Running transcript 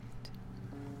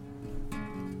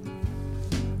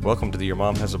Welcome to the Your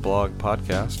Mom Has a Blog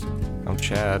podcast. I'm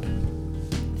Chad.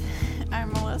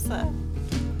 I'm Melissa.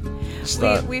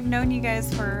 We've known you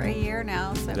guys for a year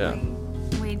now, so yeah.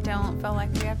 we don't feel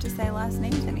like we have to say last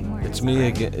names anymore. It's me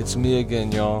again. It's me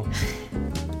again, y'all.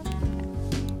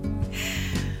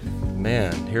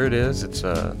 Man, here it is. It's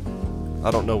I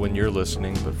don't know when you're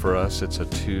listening, but for us, it's a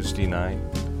Tuesday night,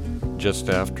 just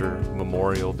after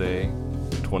Memorial Day,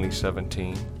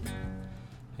 2017,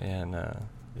 and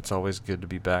it's always good to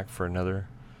be back for another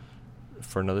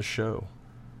show.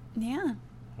 Yeah.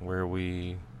 Where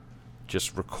we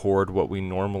just record what we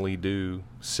normally do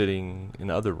sitting in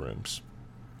other rooms.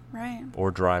 Right. Or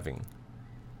driving.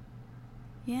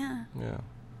 Yeah. Yeah.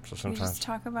 So sometimes we just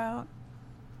talk about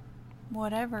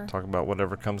whatever. Talk about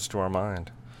whatever comes to our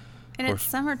mind. And it's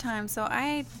summertime, so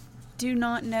I do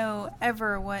not know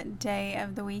ever what day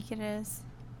of the week it is.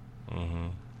 Mm-hmm.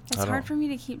 It's hard for me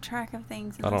to keep track of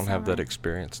things in the I don't summer. have that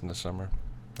experience in the summer.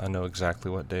 I know exactly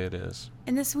what day it is.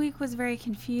 And this week was very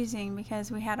confusing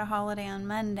because we had a holiday on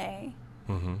Monday.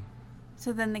 Mm-hmm.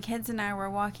 So then the kids and I were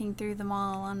walking through the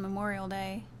mall on Memorial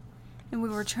Day, and we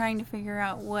were trying to figure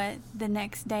out what the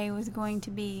next day was going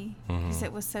to be because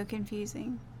it was so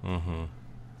confusing. Mm-hmm.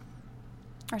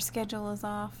 Our schedule is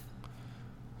off.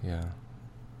 Yeah.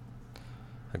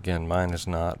 Again, mine is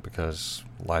not because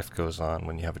life goes on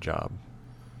when you have a job.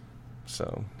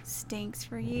 So stinks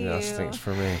for you. Yeah, stinks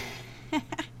for me. I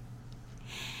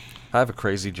have a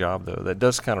crazy job, though, that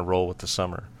does kind of roll with the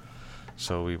summer.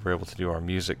 So we were able to do our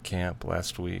music camp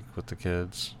last week with the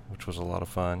kids, which was a lot of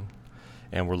fun.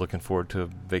 And we're looking forward to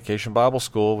Vacation Bible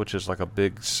School, which is like a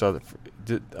big southern...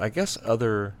 I guess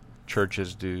other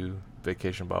churches do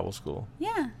Vacation Bible School.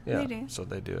 Yeah, they do. So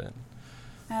they do it.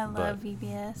 I love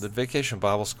VBS. The Vacation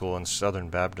Bible School in Southern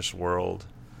Baptist world,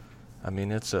 I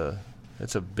mean, it's a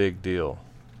big deal.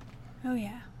 Oh,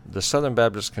 yeah. The Southern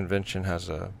Baptist Convention has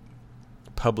a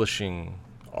publishing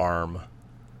arm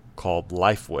called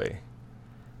Lifeway,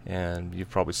 and you've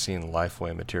probably seen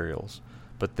Lifeway materials.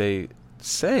 But they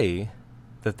say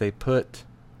that they put,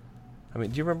 I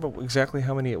mean, do you remember exactly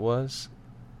how many it was?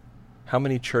 How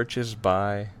many churches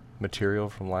buy material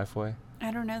from Lifeway?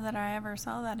 I don't know that I ever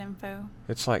saw that info.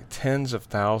 It's like tens of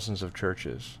thousands of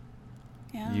churches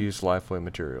use Lifeway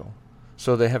material.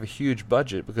 So they have a huge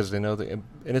budget because they know that, and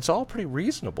it's all pretty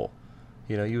reasonable.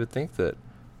 You know, you would think that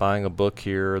buying a book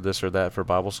here or this or that for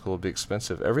Bible school would be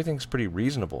expensive. Everything's pretty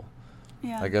reasonable.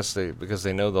 Yeah. I guess because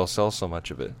they know they'll sell so much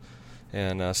of it.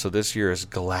 And so this year is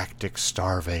Galactic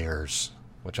Starveyors,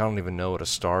 which I don't even know what a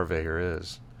starveyor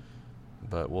is,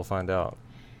 but we'll find out.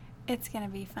 It's going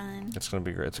to be fun. It's going to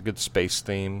be great. It's a good space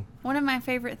theme. One of my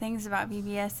favorite things about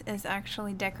VBS is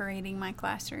actually decorating my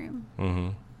classroom. Mm-hmm.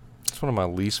 It's one of my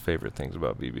least favorite things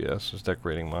about VBS is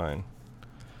decorating mine.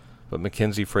 But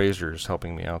Mackenzie Fraser is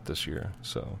helping me out this year,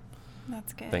 so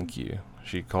that's good. Thank you.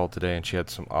 She called today and she had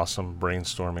some awesome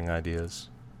brainstorming ideas.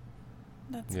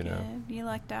 That's good. You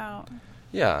lucked out.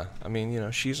 Yeah. I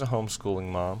mean, she's a homeschooling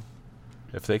mom.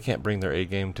 If they can't bring their A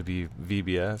game to be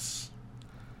VBS,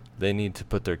 they need to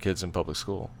put their kids in public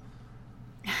school.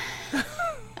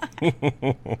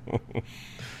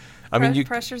 I mean,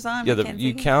 pressure's on. Yeah, Mackenzie.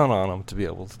 you count on them to be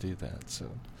able to do that. So,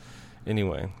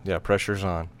 anyway, yeah, pressure's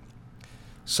on.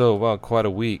 So, well, quite a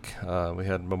week. We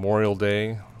had Memorial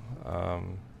Day,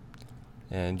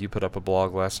 and you put up a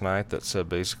blog last night that said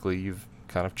basically you've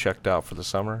kind of checked out for the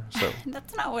summer. So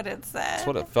that's not what it said. That's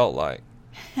what it felt like.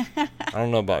 I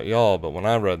don't know about y'all, but when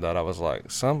I read that, I was like,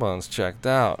 someone's checked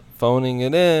out. Phoning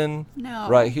it in. No.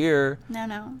 Right here.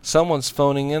 No. Someone's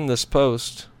phoning in this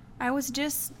post. I was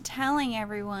just telling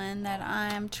everyone that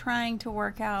I'm trying to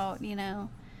work out,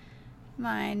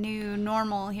 my new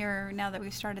normal here now that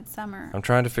we've started summer. I'm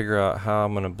trying to figure out how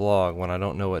I'm going to blog when I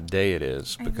don't know what day it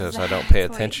is because I don't pay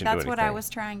attention to anything. That's what I was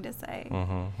trying to say.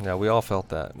 Mm-hmm. Yeah, we all felt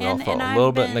that. We all felt a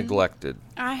little bit neglected.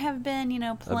 I have been,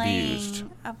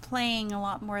 playing a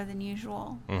lot more than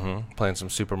usual. Mm-hmm. Playing some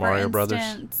Super Mario Brothers. For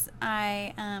instance,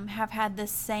 I have had the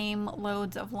same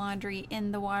loads of laundry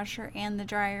in the washer and the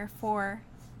dryer for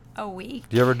a week.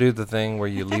 Do you ever do the thing where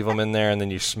you leave them in there and then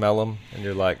you smell them and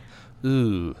you're like,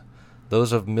 ooh,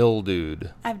 those have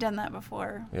mildewed? I've done that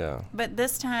before. Yeah. But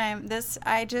this time,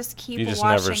 I just keep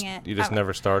washing it. You just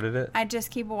never started it? I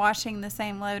just keep washing the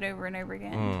same load over and over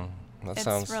again.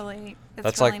 That's really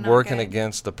like working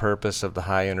against the purpose of the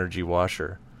high energy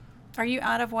washer. Are you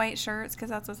out of white shirts? Because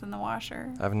that's what's in the washer.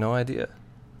 I have no idea.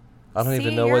 I don't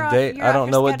even know what day. I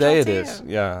don't know what day it is.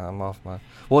 Yeah, I'm off my.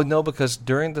 Well, no, because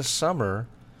during the summer,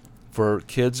 for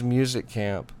kids' music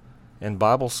camp and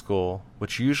Bible school,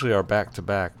 which usually are back to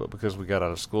back, but because we got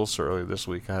out of school so early this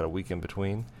week, I had a week in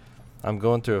between. I'm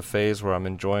going through a phase where I'm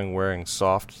enjoying wearing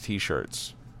soft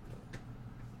T-shirts.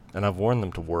 and I've worn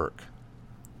them to work.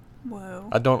 Whoa.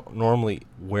 I don't normally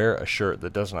wear a shirt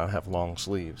that does not have long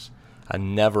sleeves. I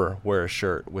never wear a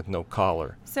shirt with no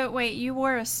collar. So wait, you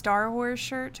wore a Star Wars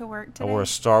shirt to work today? I wore a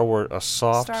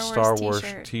soft Star Wars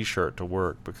t-shirt to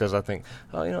work because I think,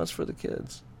 it's for the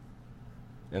kids.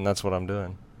 And that's what I'm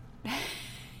doing.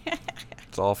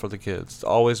 It's all for the kids. It's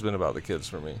always been about the kids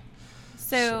for me.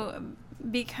 So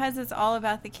because it's all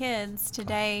about the kids,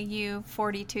 today you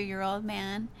 42-year-old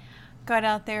man got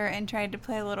out there and tried to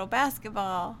play a little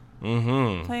basketball.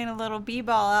 Mm-hmm. Playing a little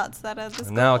b-ball outside of the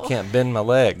school. Now I can't bend my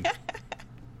leg.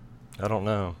 I don't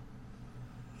know.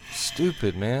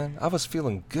 Stupid, man. I was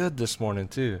feeling good this morning,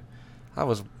 too. I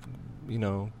was,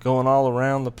 going all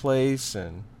around the place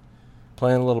and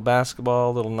playing a little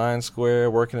basketball, a little 9 square,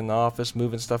 working in the office,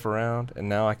 moving stuff around, and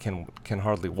now I can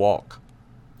hardly walk.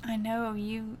 I know.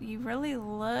 You really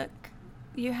look...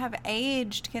 You have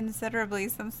aged considerably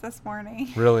since this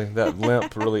morning. Really? That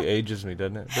limp really ages me,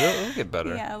 doesn't it? But it'll get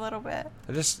better. Yeah, a little bit.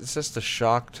 It's just a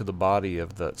shock to the body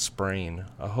of the sprain.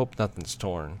 I hope nothing's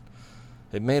torn.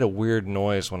 It made a weird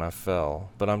noise when I fell,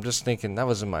 but I'm just thinking that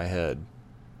was in my head.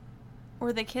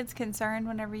 Were the kids concerned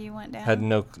whenever you went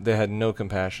down? They had no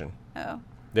compassion. Oh.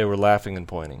 They were laughing and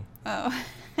pointing. Oh.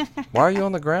 Why are you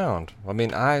on the ground? I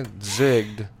mean, I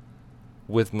zigged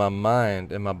with my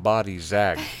mind and my body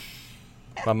zagged.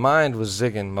 My mind was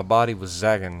zigging, my body was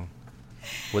zagging.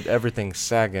 With everything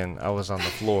sagging, I was on the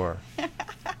floor.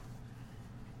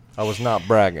 I was not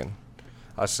bragging.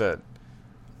 I said,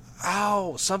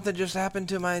 "Ow, something just happened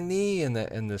to my knee." And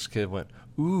this kid went,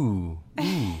 ooh.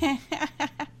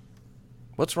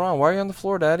 "What's wrong? Why are you on the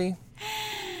floor, Daddy?"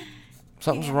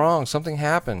 "Something's wrong. Something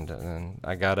happened." And then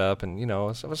I got up and, I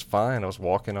was fine. I was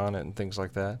walking on it and things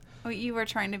like that. Well, you were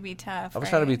trying to be tough, I was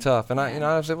trying to be tough. And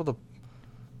I was able to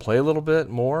play a little bit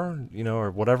more, or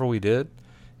whatever we did.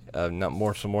 Some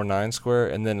more 9 square.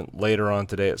 And then later on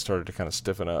today, it started to kind of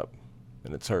stiffen up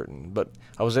and it's hurting. But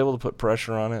I was able to put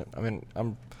pressure on it. I mean,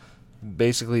 I'm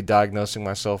basically diagnosing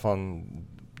myself on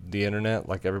the internet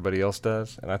like everybody else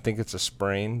does. And I think it's a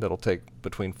sprain that'll take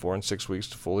between 4 and 6 weeks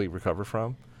to fully recover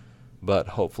from. But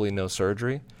hopefully no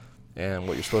surgery. And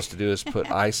what you're supposed to do is put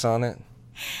ice on it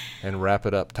and wrap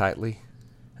it up tightly.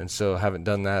 And so I haven't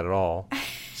done that at all.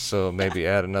 So maybe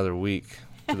add another week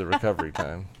to the recovery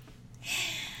time.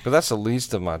 But that's the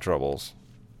least of my troubles.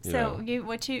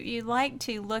 You like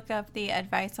to look up the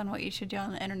advice on what you should do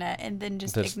on the internet and then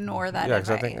just ignore that advice. Yeah, because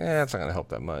I think, it's not going to help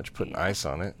that much. Putting ice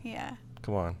on it. Yeah.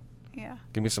 Come on. Yeah.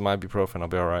 Give me some ibuprofen. I'll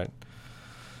be all right.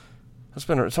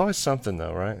 It's always something,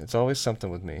 though, right? It's always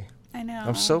something with me. I know.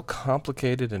 I'm so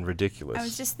complicated and ridiculous. I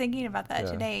was just thinking about that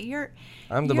today.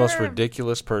 I'm the most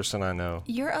ridiculous person I know.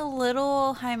 You're a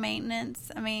little high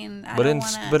maintenance. I mean,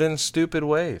 but in stupid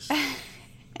ways.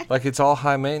 Like it's all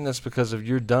high maintenance because of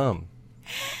you're dumb.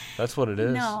 That's what it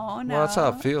is. No. Well, that's how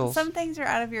it feels. Some things are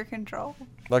out of your control.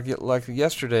 Like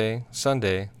yesterday,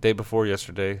 Sunday, day before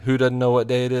yesterday. Who doesn't know what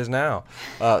day it is now?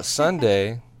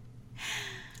 Sunday,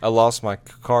 I lost my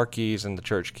car keys and the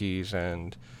church keys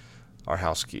and our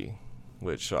house key,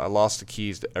 which I lost the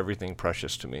keys to everything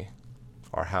precious to me.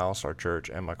 Our house, our church,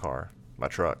 and my car, my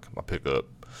truck, my pickup.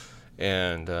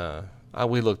 And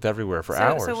we looked everywhere for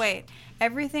hours. So wait,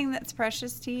 everything that's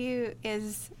precious to you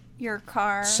is your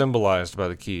car? Symbolized by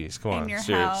the keys. Come on, your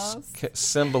serious. House.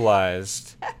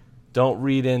 Symbolized. Don't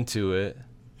read into it.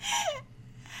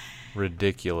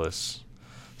 Ridiculous.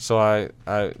 So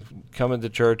I come into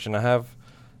church and I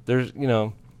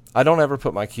don't ever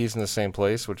put my keys in the same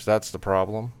place, which that's the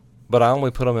problem. But I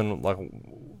only put them in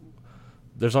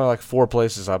there's only 4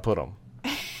 places I put them.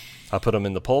 I put them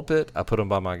in the pulpit, I put them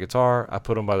by my guitar, I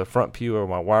put them by the front pew where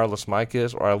my wireless mic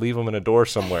is, or I leave them in a door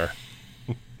somewhere.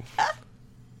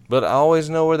 But I always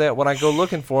know where when I go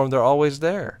looking for them, they're always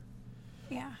there.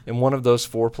 Yeah. In one of those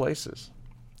 4 places.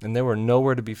 And they were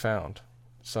nowhere to be found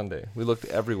Sunday. We looked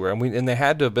everywhere. And they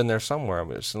had to have been there somewhere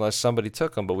unless somebody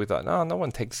took them. But we thought, no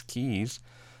one takes keys.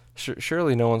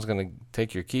 Surely no one's going to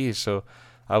take your keys. So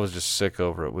I was just sick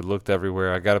over it. We looked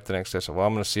everywhere. I got up the next day. I said, well,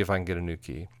 I'm going to see if I can get a new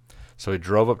key. So we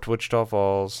drove up to Wichita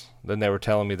Falls. Then they were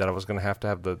telling me that I was going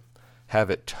to have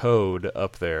it towed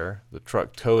up there, the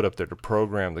truck towed up there to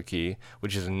program the key,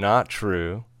 which is not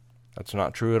true. That's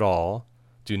not true at all.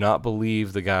 Do not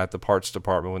believe the guy at the parts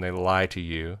department when they lie to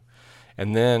you.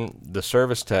 And then the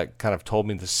service tech kind of told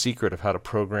me the secret of how to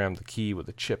program the key with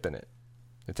a chip in it.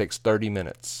 It takes 30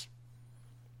 minutes.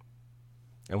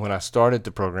 And when I started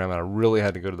to program it, I really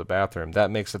had to go to the bathroom.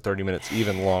 That makes the 30 minutes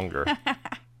even longer.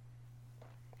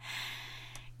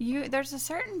 There's a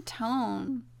certain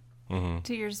tone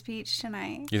to your speech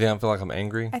tonight. You think I feel like I'm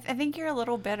angry? I think you're a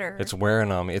little bitter. It's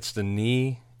wearing on me. It's the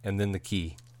knee and then the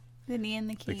key. The knee and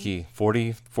the key. The key,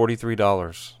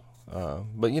 $43.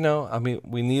 But I mean,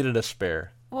 we needed a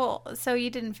spare. Well, so you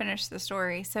didn't finish the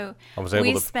story. So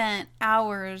we spent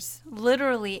hours,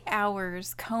 literally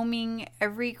hours, combing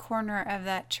every corner of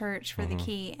that church for the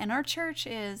key. And our church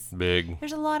is big.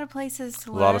 There's a lot of places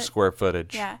to look. A lot of square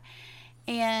footage. Yeah.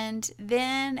 And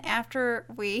then after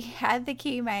we had the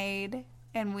key made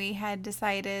and we had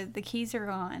decided the keys are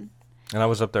gone. And I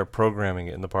was up there programming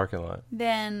it in the parking lot.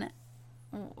 Then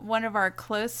one of our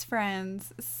close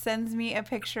friends sends me a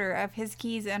picture of his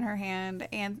keys in her hand,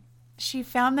 and she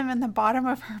found them in the bottom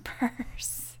of her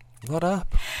purse. What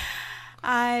up?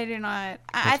 I do not.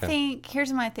 I think,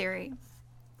 here's my theory.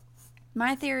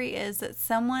 My theory is that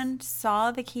someone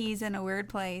saw the keys in a weird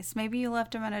place. Maybe you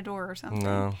left them at a door or something.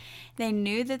 No. They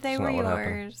knew that they were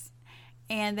yours.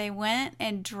 And they went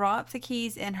and dropped the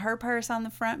keys in her purse on the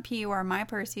front pew where my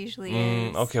purse usually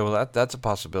is. Okay, well, that's a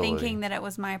possibility. Thinking that it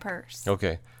was my purse.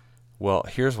 Okay. Well,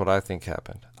 here's what I think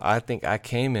happened. I think I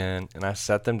came in and I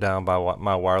set them down by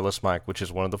my wireless mic, which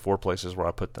is one of the 4 places where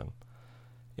I put them.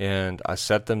 And I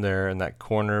set them there in that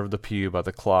corner of the pew by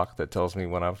the clock that tells me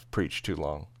when I've preached too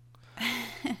long.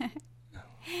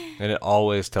 And it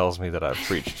always tells me that I've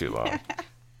preached too long.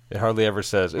 It hardly ever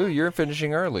says, "Ooh, you're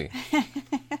finishing early."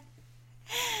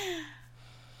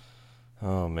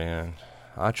 Oh, man.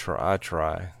 I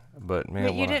try. But, man,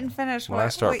 but you didn't finish when I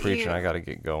start preaching, I got to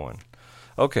get going.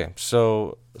 Okay,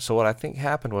 so what I think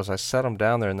happened was I set them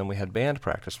down there, and then we had band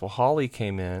practice. Well, Holly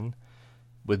came in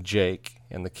with Jake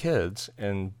and the kids,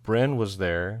 and Bryn was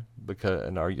there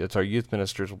because it's our youth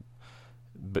minister's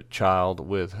child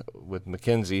with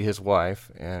Mackenzie, his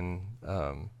wife, and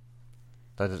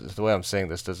the way I'm saying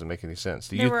this doesn't make any sense.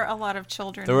 There were a lot of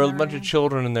children. There were a bunch of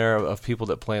children in there of people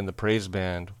that play in the praise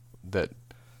band that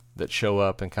show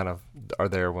up and kind of are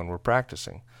there when we're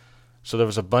practicing. So there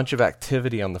was a bunch of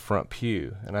activity on the front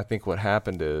pew, and I think what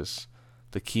happened is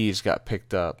the keys got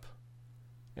picked up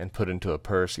and put into a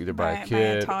purse either by a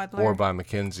kid or by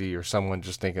Mackenzie or someone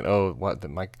just thinking, "Oh,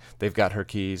 they've got her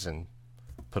keys," and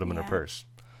put them in her purse.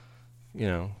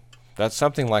 That's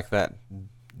something like that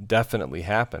definitely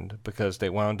happened because they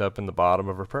wound up in the bottom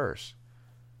of her purse.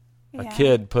 Yeah. A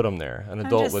kid put them there. An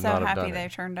adult would not have done it. I'm just so happy they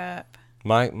turned up.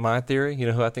 My theory, you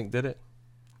know who I think did it?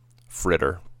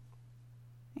 Fritter.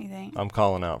 You think? I'm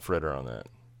calling out Fritter on that.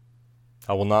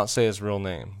 I will not say his real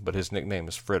name, but his nickname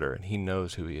is Fritter, and he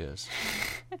knows who he is.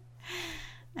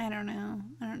 I don't know.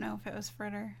 I don't know if it was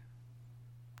Fritter.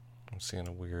 I'm seeing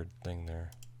a weird thing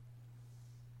there.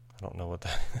 I don't know what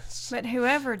that is. But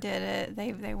whoever did it,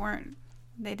 they weren't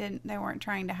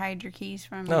trying to hide your keys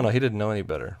from him. No, he didn't know any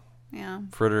better. Yeah.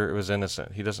 Fritter was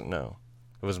innocent. He doesn't know.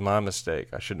 It was my mistake.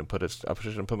 I shouldn't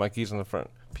have put my keys on the front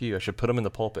pew. I should put them in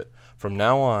the pulpit. From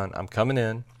now on, I'm coming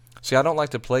in. See, I don't like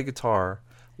to play guitar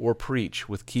or preach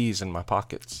with keys in my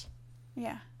pockets.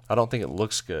 Yeah. I don't think it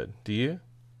looks good. Do you?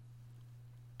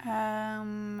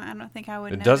 I don't think I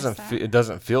would. It doesn't. It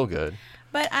doesn't feel good.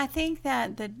 But I think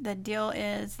that the deal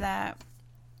is that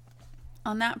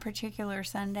on that particular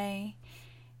Sunday,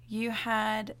 you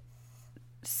had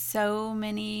so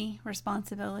many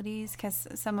responsibilities because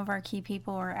some of our key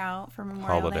people were out for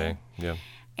Memorial Day. Yeah.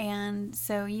 And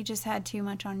so you just had too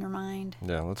much on your mind.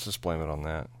 Yeah, let's just blame it on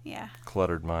that. Yeah.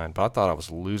 Cluttered mind. But I thought I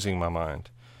was losing my mind.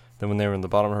 Then when they were in the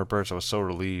bottom of her purse, I was so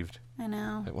relieved. I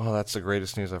know. Like, well, that's the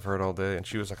greatest news I've heard all day. And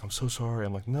she was like, "I'm so sorry."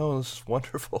 I'm like, "No, this is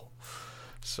wonderful."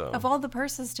 So. Of all the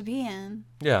purses to be in.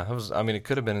 Yeah, it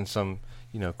could have been in some,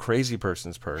 crazy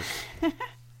person's purse.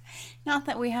 Not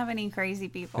that we have any crazy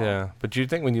people. Yeah, but you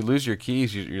think when you lose your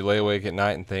keys, you lay awake at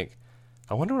night and think,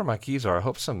 "I wonder where my keys are. I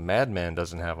hope some madman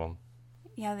doesn't have them."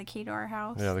 Yeah, the key to our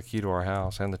house. Yeah, the key to our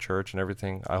house and the church and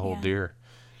everything I hold dear.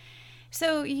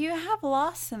 So you have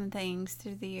lost some things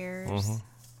through the years.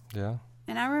 Mm-hmm. Yeah.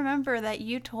 And I remember that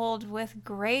you told with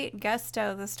great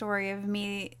gusto the story of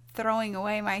me throwing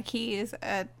away my keys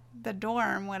at the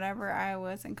dorm whenever I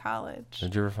was in college.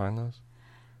 Did you ever find those?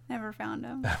 Never found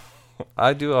them.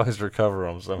 I do always recover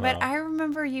them somehow. But I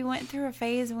remember you went through a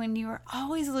phase when you were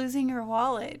always losing your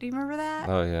wallet. Do you remember that?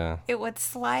 Oh, yeah. It would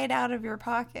slide out of your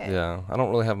pocket. Yeah. I don't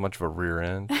really have much of a rear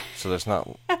end, so there's not...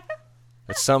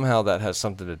 somehow that has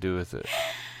something to do with it.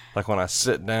 Like when I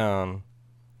sit down,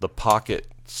 the pocket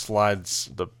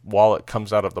slides, the wallet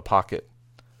comes out of the pocket.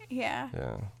 Yeah.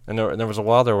 Yeah. And there was a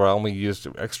while there where I only used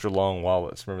extra long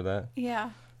wallets. Remember that?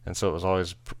 Yeah. And so it was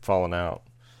always falling out.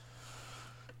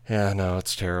 Yeah, no,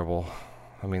 it's terrible.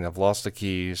 I mean, I've lost the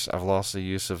keys. I've lost the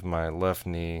use of my left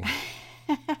knee.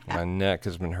 My neck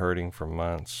has been hurting for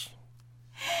months.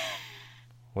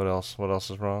 What else? What else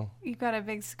is wrong? You got a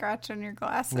big scratch on your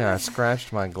glasses. Yeah, I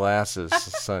scratched my glasses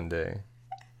Sunday.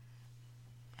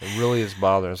 It really is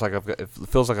bothering. It's like it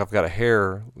feels like I've got a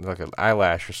hair, like an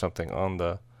eyelash or something on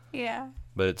the. Yeah.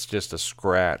 But it's just a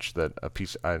scratch that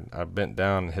I bent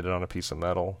down and hit it on a piece of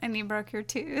metal. And you broke your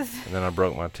tooth. And then I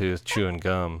broke my tooth chewing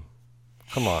gum.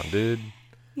 Come on, dude.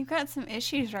 You've got some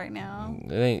issues right now.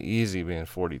 It ain't easy being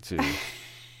 42.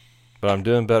 But I'm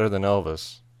doing better than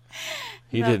Elvis.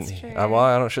 He That's didn't. true.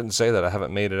 I shouldn't say that. I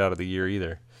haven't made it out of the year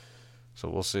either. So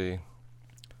we'll see.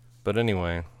 But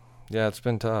anyway, yeah, it's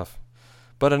been tough.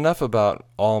 But enough about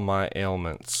all my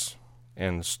ailments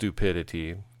and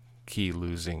stupidity, key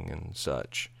losing and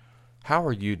such. How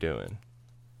are you doing?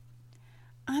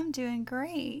 I'm doing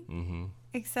great. Mm-hmm.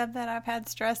 Except that I've had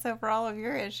stress over all of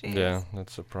your issues. Yeah,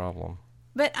 that's a problem.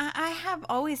 But I have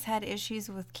always had issues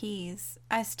with keys.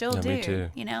 I still do. Me too.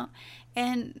 You know?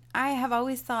 And I have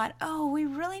always thought, oh, we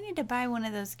really need to buy one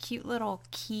of those cute little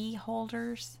key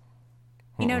holders.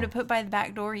 You know, to put by the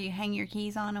back door, you hang your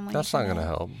keys on them when That's you not come going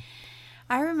to in. help.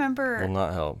 Will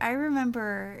not help. I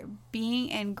remember being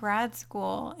in grad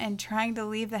school and trying to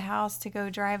leave the house to go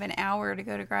drive an hour to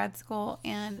go to grad school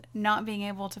and not being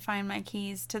able to find my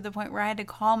keys to the point where I had to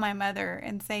call my mother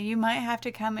and say, you might have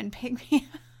to come and pick me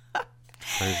up.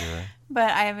 Crazy, right?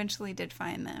 But I eventually did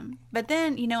find them. But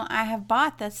then, you know, I have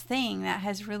bought this thing that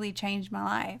has really changed my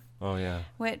life. Oh, yeah.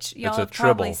 Which y'all It's a have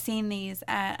probably tribble. seen these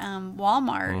at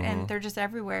Walmart, Mm-hmm. and they're just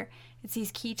everywhere. It's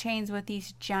these keychains with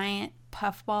these giant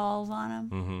puff balls on them.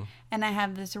 Mm-hmm. And I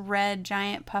have this red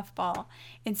giant puff ball.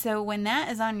 And so when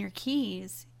that is on your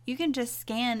keys, you can just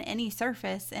scan any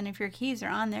surface, and if your keys are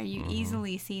on there, you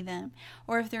easily see them.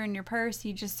 Or if they're in your purse,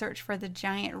 you just search for the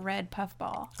giant red puff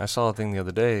ball. I saw a thing the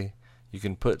other day. You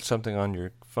can put something on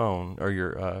your phone or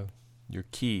your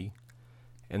key,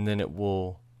 and then it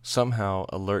will somehow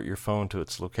alert your phone to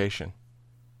its location.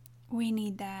 We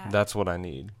need that. That's what I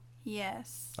need.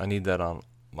 Yes. I need that on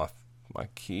my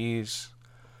keys,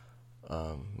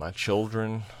 my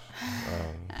children,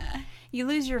 You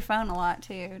lose your phone a lot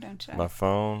too, don't you? my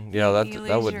phone. Yeah,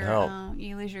 that wouldn't help.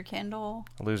 You lose your Kindle.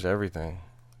 I lose everything.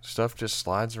 Stuff just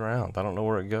slides around. I don't know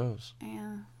where it goes.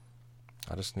 Yeah.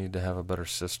 I just need to have a better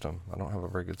system. I don't have a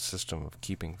very good system of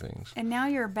keeping things. And now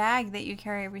your bag that you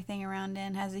carry everything around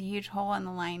in has a huge hole in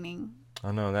the lining.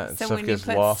 I know that So stuff when gets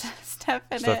you put lost. stuff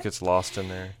in Stuff it. gets lost in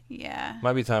there. Yeah.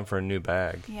 Might be time for a new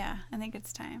bag. Yeah, I think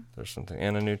it's time. There's something,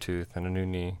 and a new tooth, and a new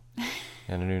knee,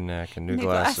 and a new neck, and new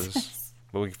glasses.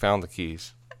 But we found the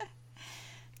keys.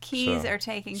 Keys So, are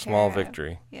taken care of. Small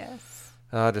victory. Yes.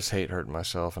 I just hate hurting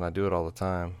myself, and I do it all the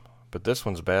time. But this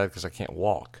one's bad because I can't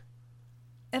walk.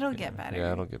 It'll get better.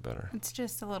 Yeah, it'll get better. It's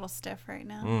just a little stiff right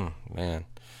now. Man.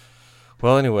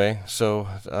 Well, anyway, so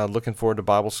looking forward to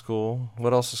Bible school.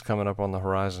 What else is coming up on the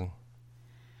horizon?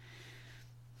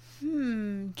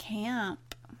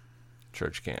 Camp.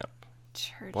 Church camp.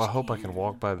 Church Well, I hope I camp. can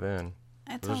walk by then.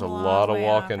 It's There's a a lot of way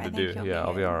walking off. to I do. think you'll Yeah,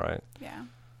 I'll be good. all right. Yeah.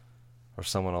 Or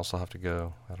someone else will have to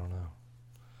go. I don't know.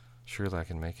 Surely I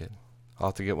can make it. I'll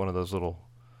have to get one of those little,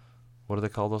 what do they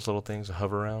call those little things? A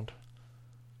hover around?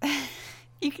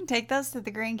 You can take those to the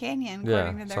Grand Canyon, Yeah,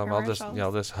 according to their so commercials.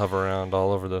 I'll just hover around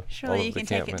all over the all Surely over you the can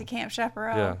take it to campment. Camp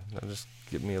Chaparral. Yeah, just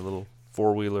get me a little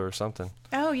four-wheeler or something.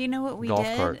 Oh, you know what we Golf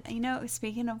did? cart. You know,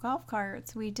 speaking of golf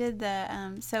carts, we did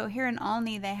the, so here in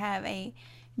Olney, they have a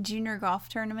junior golf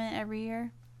tournament every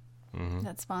year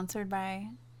that's sponsored by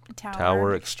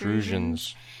Tower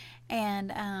Extrusions.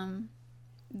 And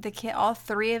all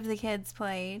three of the kids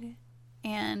played.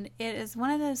 And it is one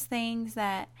of those things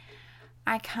that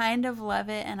I kind of love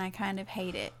it and I kind of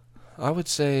hate it. I would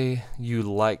say you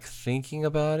like thinking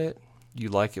about it. You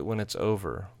like it when it's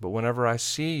over. But whenever I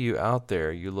see you out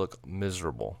there, you look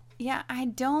miserable. Yeah, I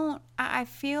don't, I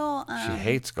feel... She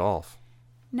hates golf.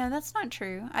 No, that's not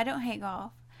true. I don't hate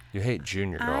golf. You hate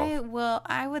junior golf.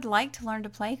 I would like to learn to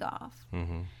play golf.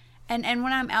 Mm-hmm. And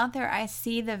when I'm out there, I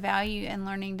see the value in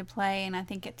learning to play, and I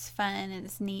think it's fun and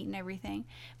it's neat and everything.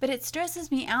 But it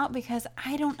stresses me out because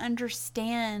I don't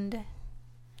understand,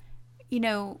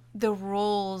 the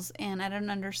rules, and I don't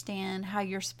understand how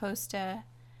you're supposed to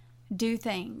do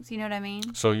things. You know what I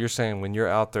mean? So you're saying when you're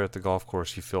out there at the golf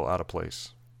course, you feel out of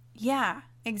place. Yeah,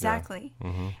 exactly. Yeah.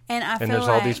 Mm-hmm. And I feel there's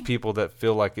like all these people that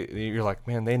feel like you're like,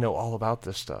 man, they know all about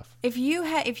this stuff. if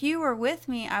you were with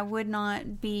me, I would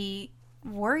not be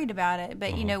worried about it.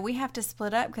 But we have to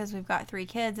split up because we've got 3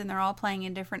 kids and they're all playing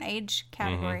in different age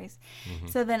categories.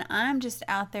 So then I'm just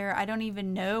out there, I don't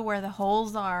even know where the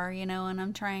holes are, and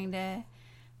I'm trying to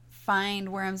find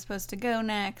where I'm supposed to go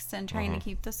next and trying to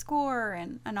keep the score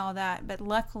and all that. But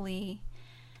luckily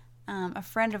a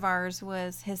friend of ours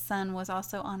his son was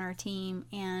also on our team,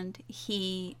 and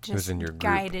he just in your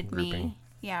guided grouping? me.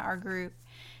 Yeah, our group.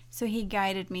 So he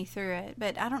guided me through it.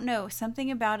 But I don't know, something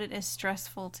about it is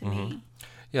stressful to me.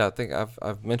 Yeah, I think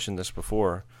I've mentioned this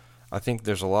before. I think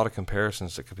there's a lot of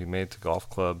comparisons that could be made to golf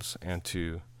clubs and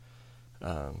to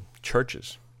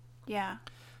churches. Yeah.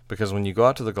 Because when you go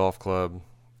out to the golf club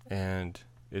and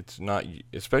it's not,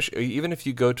 especially even if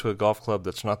you go to a golf club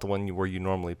that's not the one where you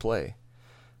normally play,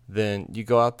 then you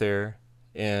go out there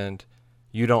and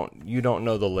you don't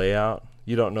know the layout,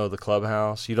 you don't know the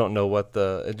clubhouse, you don't know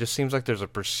it just seems like there's a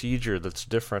procedure that's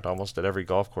different almost at every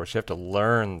golf course. You have to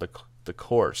learn the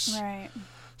course. Right.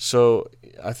 So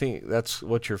I think that's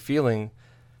what you're feeling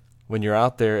when you're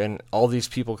out there and all these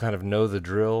people kind of know the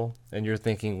drill and you're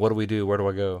thinking, what do we do? Where do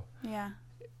I go? Yeah.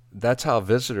 That's how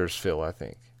visitors feel, I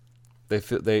think.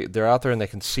 They're out there and they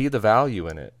can see the value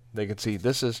in it. They can see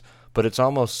but it's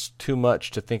almost too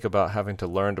much to think about having to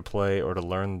learn to play or to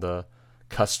learn the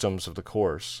customs of the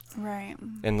course. Right.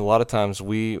 And a lot of times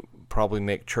we probably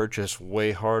make churches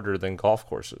way harder than golf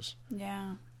courses.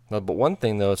 Yeah. But one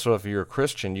thing though, sort of if you're a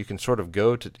Christian, you can sort of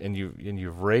go to and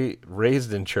you've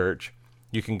raised in church,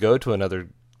 you can go to another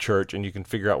church and you can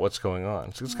figure out what's going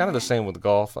on. So it's kind of the same with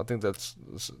golf. I think that's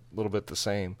a little bit the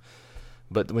same.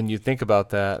 But when you think about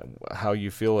that, how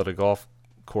you feel at a golf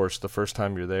course the first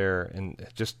time you're there, and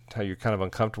just how you're kind of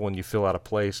uncomfortable when you feel out of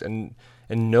place, and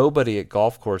nobody at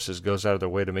golf courses goes out of their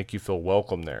way to make you feel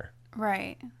welcome there.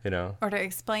 Right. You know, or to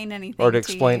explain anything.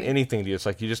 Anything to you. It's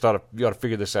like you ought to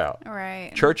figure this out.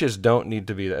 Right. Churches don't need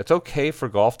to be that. It's okay for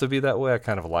golf to be that way. I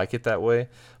kind of like it that way,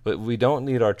 but we don't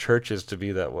need our churches to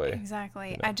be that way. Exactly.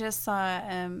 You know? I just saw,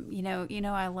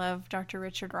 I love Dr.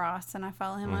 Richard Ross, and I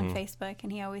follow him on Facebook,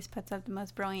 and he always puts up the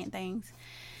most brilliant things.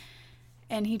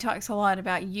 And he talks a lot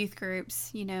about youth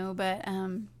groups, but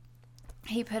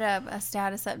he put up a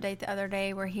status update the other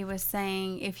day where he was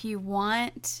saying, if you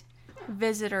want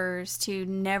visitors to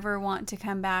never want to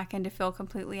come back and to feel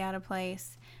completely out of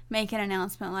place, make an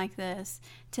announcement like this.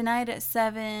 Tonight at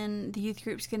 7, the youth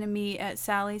group's going to meet at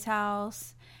Sally's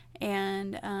house,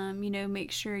 and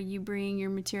make sure you bring your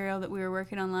material that we were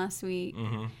working on last week.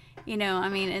 And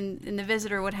the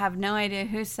visitor would have no idea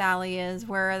who Sally is,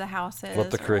 where the house is,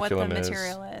 what the curriculum what the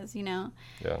material is. Yeah.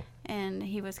 And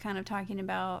he was kind of talking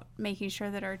about making sure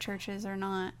that our churches are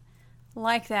not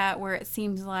like that, where it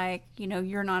seems like,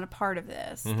 you're not a part of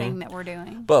this thing that we're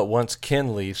doing. But once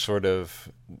Kinley sort of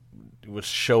was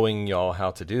showing y'all how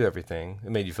to do everything,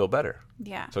 it made you feel better.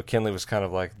 Yeah. So Kinley was kind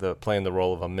of like playing the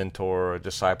role of a mentor or a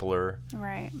discipler.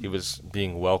 Right. He was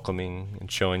being welcoming and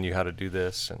showing you how to do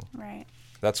this. And right.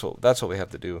 That's what we have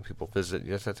to do when people visit.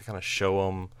 You just have to kind of show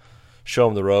them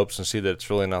the ropes and see that it's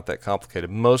really not that complicated.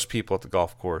 Most people at the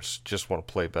golf course just want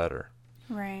to play better.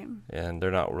 Right. And they're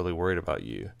not really worried about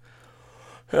you.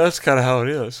 That's kind of how it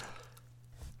is.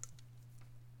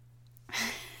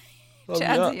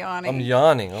 Chad's yawning. I'm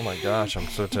yawning. Oh my gosh, I'm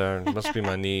so tired. It must be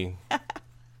my knee.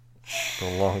 It's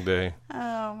been a long day.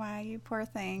 Oh my, you poor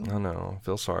thing. I know.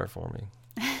 Feel sorry for me.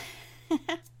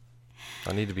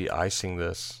 I need to be icing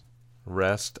this.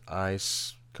 Rest,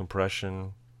 ice,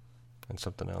 compression, and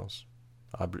something else.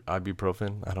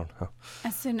 Ibuprofen? I don't know.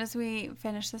 As soon as we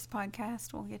finish this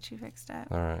podcast, we'll get you fixed up.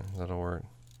 All right, that'll work.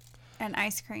 And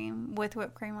ice cream with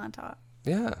whipped cream on top.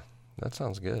 Yeah, that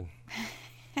sounds good.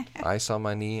 Ice on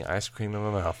my knee, ice cream in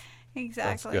my mouth.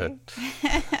 Exactly. That's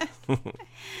good.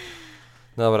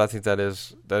 No, but I think that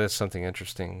is something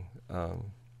interesting.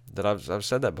 That I've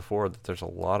said that before, that there's a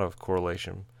lot of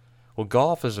correlation. Well,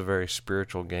 golf is a very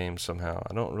spiritual game somehow.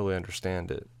 I don't really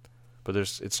understand it, but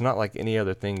it's not like any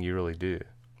other thing you really do.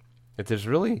 If there's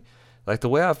really, like the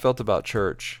way I've felt about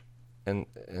church and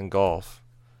golf.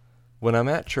 When I'm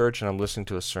at church and I'm listening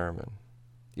to a sermon,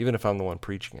 even if I'm the one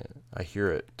preaching it, I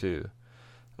hear it too.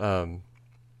 Pretty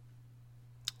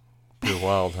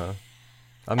wild, huh?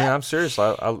 I mean, I'm serious.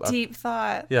 Deep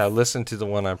thought. Yeah, I listen to the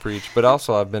one I preach, but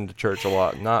also I've been to church a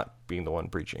lot not being the one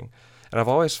preaching. And I've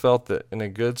always felt that in a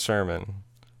good sermon,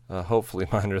 hopefully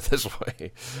mine are this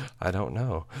way, I don't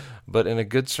know. But in a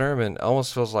good sermon, it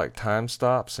almost feels like time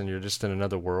stops and you're just in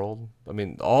another world. I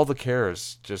mean, all the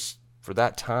cares just for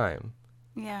that time.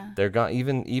 Yeah. They're gone.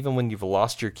 Even when you've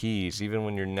lost your keys, even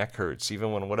when your neck hurts,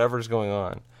 even when whatever's going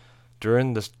on,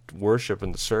 during this worship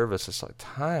and the service, it's like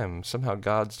time. Somehow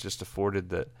God's just afforded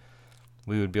that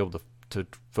we would be able to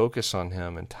focus on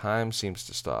Him, and time seems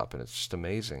to stop, and it's just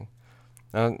amazing.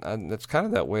 And it's kind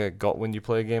of that way when you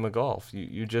play a game of golf.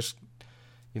 You just,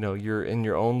 you're in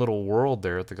your own little world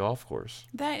there at the golf course.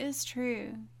 That is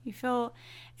true. You feel,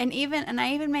 and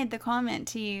I even made the comment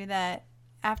to you that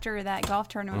after that golf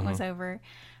tournament was over,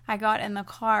 I got in the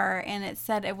car and it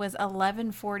said it was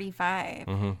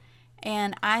 11:45.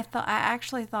 And I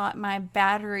actually thought my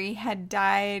battery had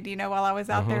died, while I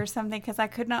was out there or something, because I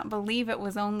could not believe it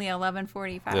was only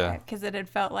 11:45, because it had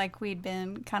felt like we'd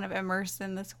been kind of immersed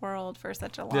in this world for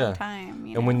such a long time.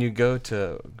 And when you go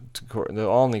to the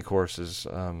Olney courses,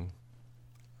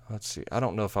 let's see, I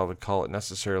don't know if I would call it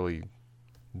necessarily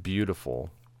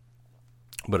beautiful,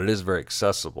 but it is very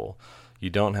accessible. You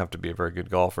don't have to be a very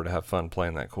good golfer to have fun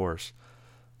playing that course.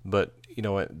 But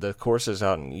the courses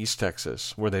out in East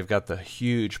Texas, where they've got the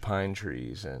huge pine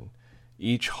trees, and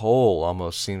each hole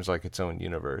almost seems like its own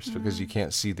universe because you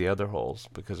can't see the other holes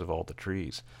because of all the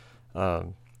trees.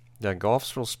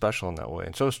 Golf's real special in that way,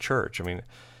 and so is church. I mean,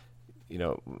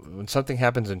 when something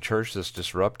happens in church that's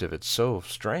disruptive, it's so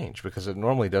strange because it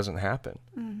normally doesn't happen.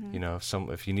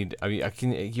 If you need,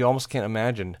 you almost can't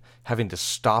imagine having to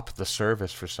stop the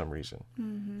service for some reason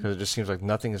because it just seems like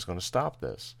nothing is going to stop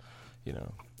this.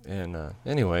 And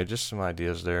anyway, just some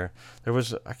ideas there.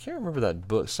 I can't remember that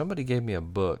book. Somebody gave me a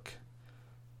book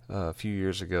a few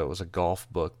years ago. It was a golf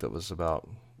book that was about,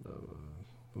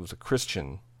 it was a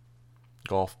Christian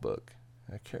golf book.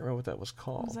 I can't remember what that was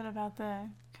called. Was it about the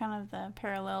kind of the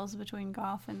parallels between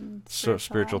golf and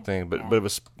spiritual thing? But it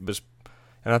was,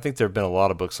 and I think there have been a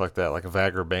lot of books like that, like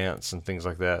Bagger Vance and things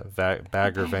like that.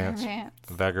 Bagger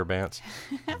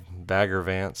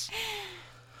Vance.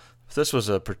 This was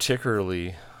a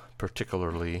particularly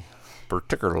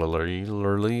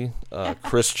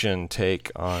Christian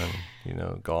take on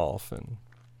golf and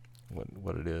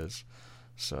what it is.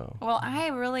 So well, I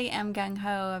really am gung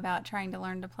ho about trying to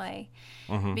learn to play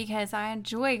because I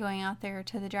enjoy going out there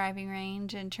to the driving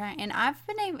range and trying. And I've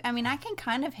been able. I mean, I can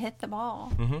kind of hit the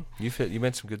ball. You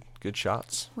made some good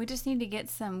shots. We just need to get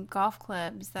some golf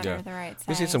clubs that are the right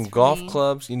size. You need some golf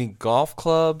clubs. You need golf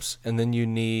clubs, and then you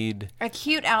need a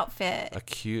cute outfit.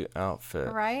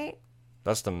 Right.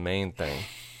 That's the main thing.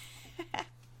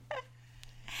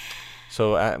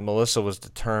 So Melissa was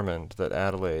determined that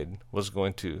Adelaide was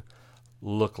going to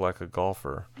look like a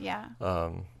golfer. Yeah.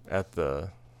 At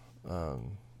the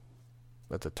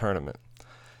tournament,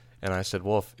 and I said,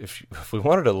 well, if we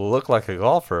wanted to look like a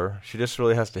golfer, she just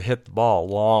really has to hit the ball a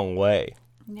long way.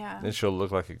 Yeah. Then she'll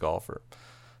look like a golfer.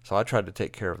 So I tried to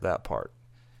take care of that part,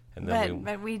 and then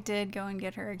but we did go and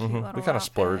get her a cute little. We kind of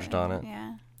splurged on it.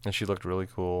 Yeah. And she looked really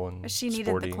cool and she needed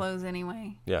sporty. The clothes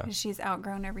anyway. Yeah. Because she's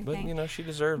outgrown everything. But, she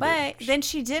deserved it. But then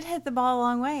she did hit the ball a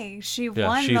long way. She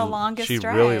won the longest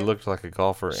drive. She really looked like a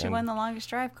golfer. She won the longest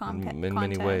drive contest. In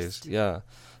many ways, yeah.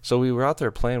 So we were out there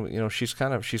playing. She's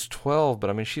 12, but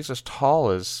I mean, she's as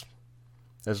tall as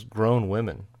grown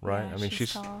women, right? Yeah, I mean,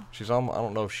 she's tall. She's almost, I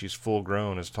don't know if she's full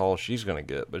grown, as tall as she's going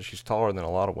to get, but she's taller than a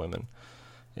lot of women.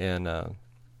 And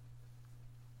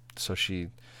so she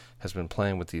has been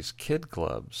playing with these kid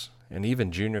clubs. And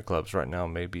even junior clubs right now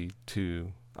may be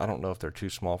I don't know if they're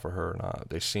too small for her or not.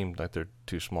 They seemed like they're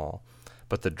too small.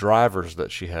 But the drivers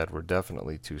that she had were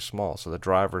definitely too small. So the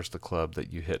driver's the club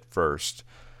that you hit first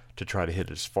to try to hit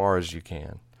as far as you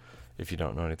can if you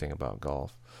don't know anything about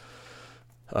golf.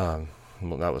 Well,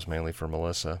 that was mainly for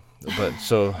Melissa. But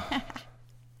so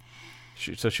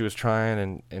she was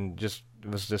trying and just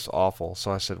it was just awful. So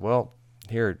I said, well,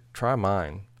 here, try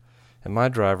mine. And my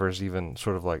driver is even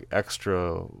sort of like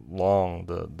extra long.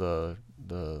 The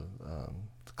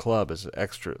club is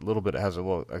extra, a little bit. It has a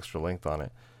little extra length on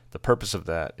it. The purpose of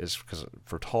that is because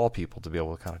for tall people to be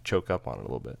able to kind of choke up on it a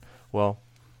little bit. Well,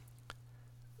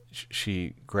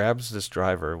 she grabs this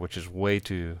driver, which is way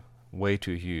too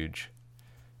huge,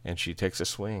 and she takes a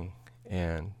swing,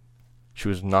 and she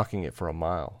was knocking it for a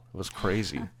mile. It was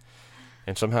crazy.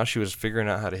 And somehow she was figuring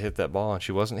out how to hit that ball, and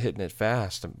she wasn't hitting it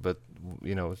fast, but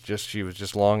she was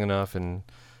just long enough and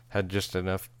had just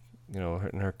enough, in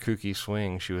her kooky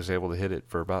swing, she was able to hit it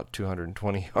for about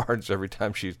 220 yards every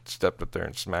time she stepped up there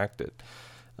and smacked it.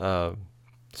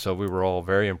 So we were all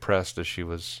very impressed as she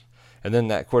was, and then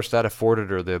that afforded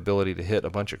her the ability to hit a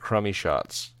bunch of crummy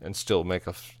shots and still make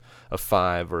a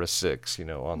 5 or a 6,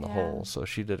 on the hole. So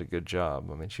she did a good job.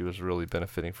 I mean, she was really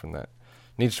benefiting from that.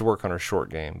 Needs to work on her short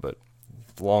game, but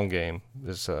long game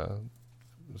is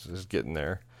getting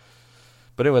there.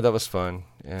 But anyway, that was fun,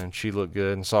 and she looked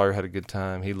good, and Sawyer had a good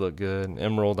time. He looked good. And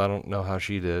Emerald, I don't know how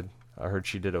she did. I heard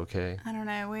she did okay. I don't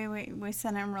know. We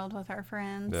sent Emerald with our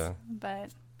friends, yeah.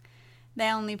 But they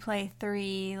only play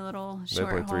 3 little short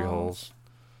holes. They play 3 holes.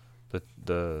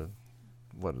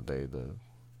 What are they? The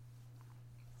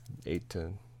 8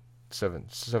 to 7,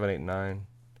 8, 9.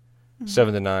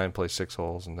 7 to 9 play 6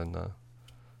 holes, and then the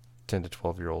 10 to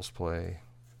 12-year-olds play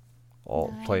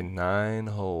 9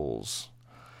 holes.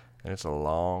 And it's a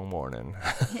long morning.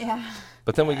 Yeah.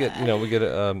 But then we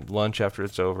get lunch after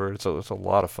it's over. It's a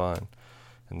lot of fun.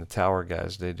 And the Tower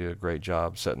guys, they do a great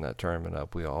job setting that tournament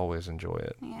up. We always enjoy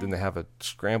it. Yeah. Then they have a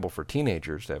scramble for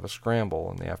teenagers. They have a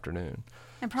scramble in the afternoon.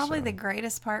 And probably So- the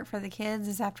greatest part for the kids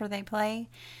is after they play,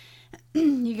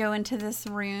 you go into this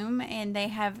room and they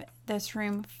have this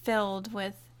room filled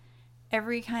with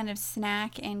every kind of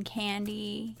snack and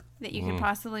candy that you could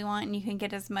possibly want, and you can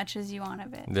get as much as you want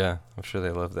of it. Yeah, I'm sure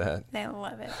they love that. They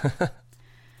love it. Yeah,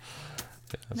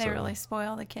 They really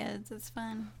spoil the kids. It's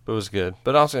fun. But it was good.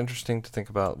 But also interesting to think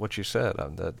about what you said,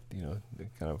 that,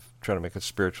 kind of trying to make it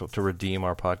spiritual, to redeem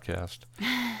our podcast.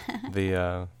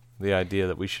 The idea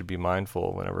that we should be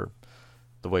mindful whenever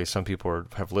the way some people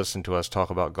have listened to us talk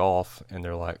about golf, and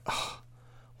they're like, oh,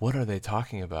 what are they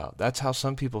talking about? That's how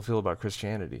some people feel about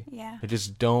Christianity. Yeah. They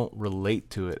just don't relate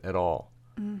to it at all.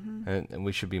 Mm-hmm. And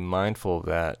we should be mindful of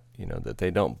that, that they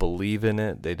don't believe in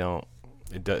it. They don't.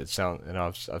 It does sound, and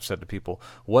I've said to people,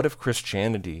 what if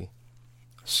Christianity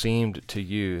seemed to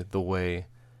you the way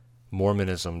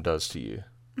Mormonism does to you,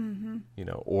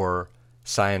 or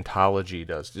Scientology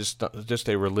does? Just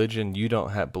a religion you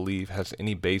don't believe has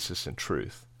any basis in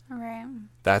truth. Right.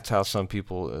 That's how some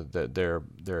people that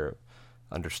their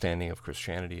understanding of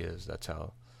Christianity is. That's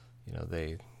how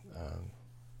they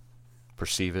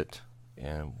perceive it,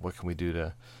 and what can we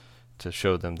do to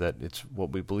show them that it's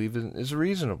what we believe is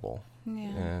reasonable. Yeah.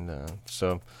 And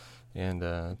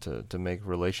to make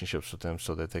relationships with them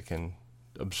so that they can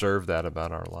observe that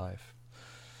about our life.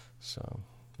 So,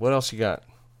 what else you got?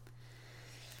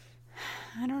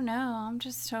 I don't know. I'm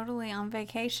just totally on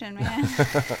vacation, man.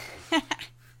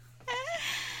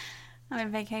 I'm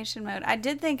in vacation mode. I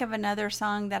did think of another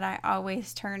song that I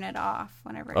always turn it off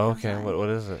whenever it comes Okay, on. what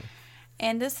is it?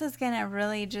 And this is going to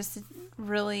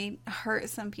really hurt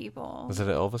some people. Is it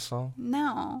an Elvis song?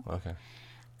 No. Okay.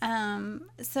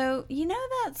 So, you know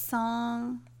that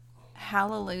song,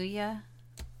 Hallelujah?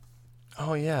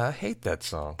 Oh yeah, I hate that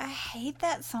song. I hate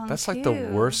that song That's too. like the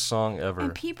worst song ever.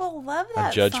 And people love that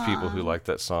I judge song. people who like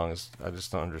that song. I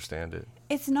just don't understand it.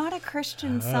 It's not a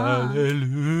Christian song.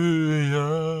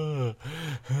 Hallelujah,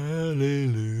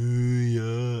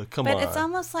 hallelujah. Come on. But it's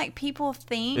almost like people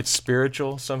think... It's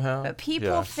spiritual somehow. But people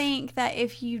Yeah. think that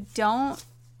if you don't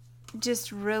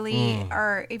just really,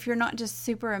 or if you're not just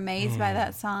super amazed by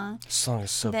that song, This song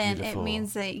is so then beautiful. it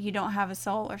means that you don't have a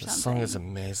soul or The something. song is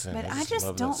amazing. But I love just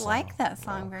that don't song. like that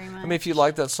song very much. I mean, if you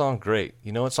like that song, great.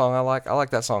 You know what song I like? I like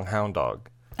that song, Hound Dog.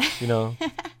 It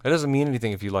doesn't mean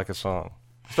anything if you like a song,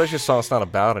 especially a song that's not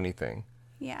about anything.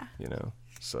 Yeah.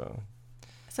 So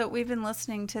So we've been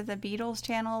listening to the Beatles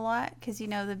channel a lot because, the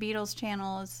Beatles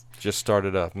channel is... just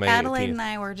started up. May Adelaide 18th. and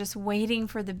I were just waiting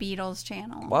for the Beatles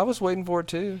channel. Well, I was waiting for it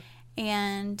too.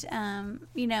 And,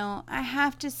 I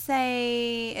have to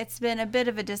say it's been a bit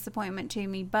of a disappointment to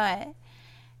me, but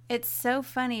it's so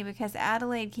funny because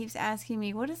Adelaide keeps asking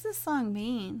me, what does this song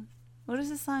mean? What does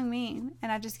this song mean?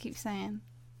 And I just keep saying,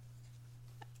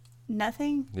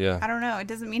 nothing? Yeah. I don't know. It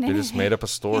doesn't mean They anything. just made up a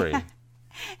story.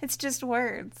 It's just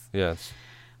words. Yes.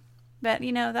 But,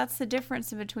 that's the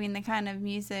difference between the kind of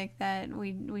music that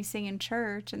we sing in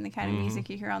church and the kind of music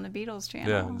you hear on the Beatles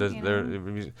channel.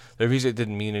 Yeah. Their music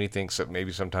didn't mean anything except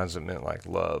maybe sometimes it meant like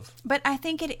love. But I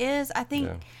think it is. I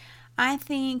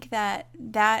think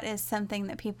that is something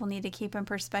that people need to keep in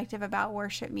perspective about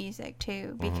worship music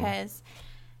too, because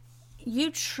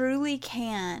you truly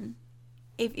can,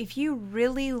 if you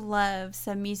really love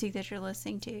some music that you're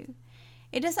listening to,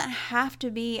 it doesn't have to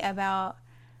be about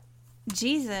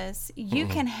Jesus. You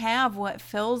can have what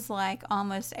feels like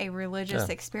almost a religious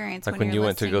experience. Like when you're you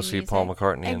went to listening go see music. Paul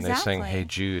McCartney and they sang Exactly. Hey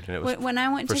Jude, and it was When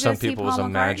I went for to some go see people it was Paul a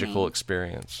magical McCartney,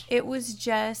 experience. it was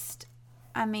just,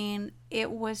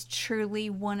 it was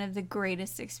truly one of the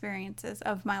greatest experiences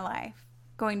of my life,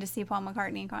 going to see Paul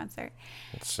McCartney in concert.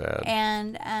 It's sad.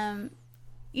 And,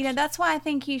 that's why I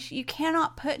think you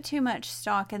cannot put too much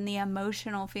stock in the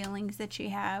emotional feelings that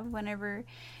you have whenever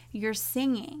you're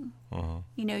singing.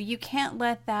 You can't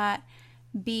let that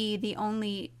be the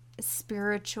only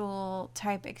spiritual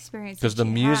type experience. Because the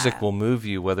you music have. will move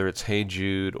you, whether it's Hey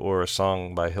Jude or a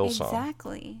song by Hillsong.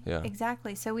 Exactly. Yeah.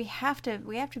 Exactly. So we have to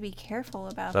be careful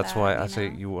about That's that. why I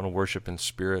say you want to worship in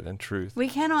spirit and truth. We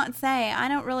cannot say, I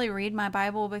don't really read my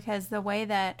Bible because the way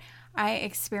that I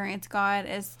experience God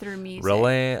is through music.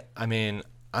 Really? I mean,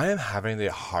 I am having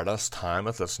the hardest time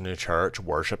with this new church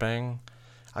worshiping.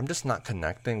 I'm just not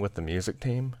connecting with the music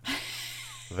team.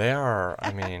 They are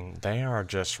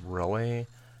just really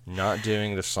not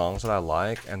doing the songs that I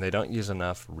like, and they don't use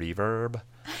enough reverb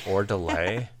or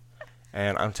delay.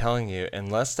 And I'm telling you,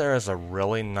 unless there is a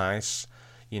really nice,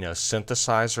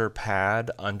 synthesizer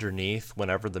pad underneath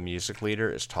whenever the music leader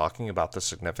is talking about the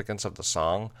significance of the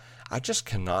song, I just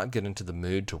cannot get into the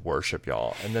mood to worship,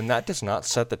 y'all. And then that does not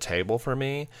set the table for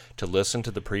me to listen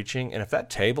to the preaching. And if that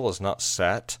table is not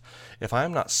set, if I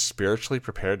am not spiritually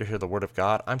prepared to hear the word of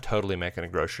God, I'm totally making a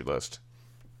grocery list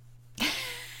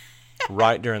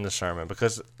right during the sermon,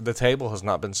 because the table has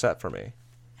not been set for me.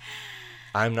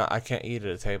 I can't eat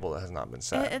at a table that has not been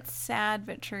set. It's sad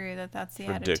but true that's the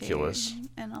ridiculous. Attitude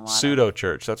in a lot Pseudo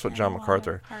church. That's what John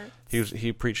MacArthur.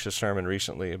 He preached a sermon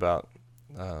recently about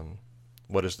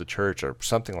what is the church, or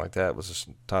something like that was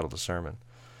the title of the sermon,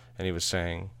 and he was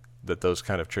saying that those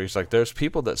kind of churches, like, there's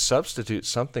people that substitute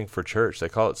something for church. They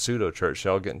call it pseudo church. They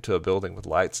all get into a building with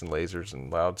lights and lasers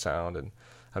and loud sound, and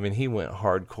I mean, he went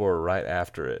hardcore right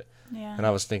after it. Yeah. And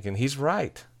I was thinking, he's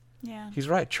right. Yeah. He's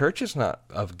right. Church is not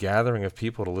a gathering of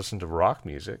people to listen to rock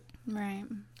music. Right.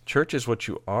 Church is what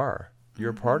you are.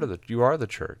 You're part of you are the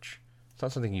church. It's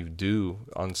not something you do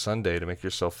on Sunday to make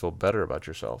yourself feel better about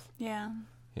yourself. Yeah.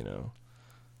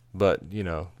 But,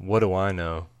 what do I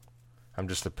know? I'm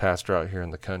just a pastor out here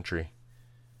in the country,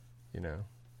 Yeah.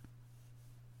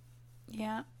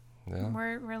 Yeah.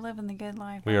 We're living the good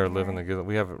life. We are living the good.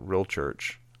 We have a real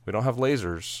church. We don't have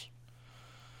lasers,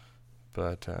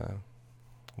 but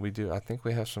we do. I think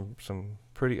we have some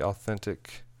pretty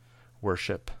authentic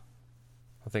worship.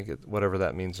 I think whatever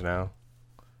that means now.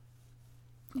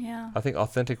 Yeah. I think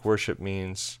authentic worship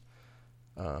means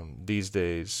these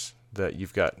days that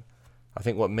you've got. I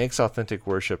think what makes authentic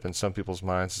worship in some people's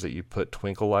minds is that you put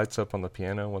twinkle lights up on the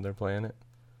piano when they're playing it,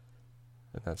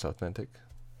 and that's authentic.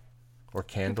 Or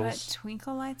candles. You put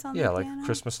twinkle lights on the piano? Yeah, like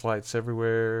Christmas lights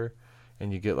everywhere,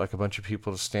 and you get like a bunch of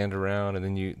people to stand around, and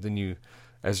then you,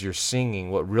 as you're singing,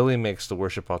 what really makes the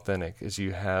worship authentic is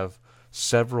you have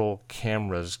several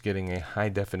cameras getting a high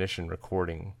definition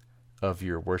recording of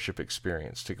your worship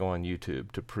experience to go on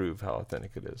YouTube to prove how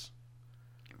authentic it is.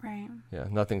 Right. Yeah,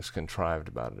 nothing's contrived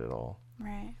about it at all.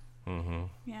 Right. Mm-hmm.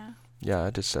 Yeah. Yeah,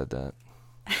 I just said that.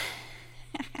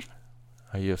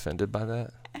 Are you offended by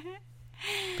that?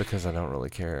 Because I don't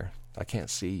really care. I can't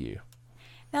see you.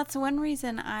 That's one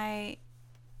reason I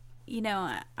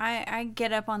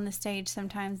get up on the stage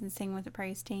sometimes and sing with the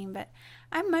praise team, but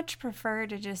I much prefer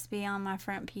to just be on my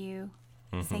front pew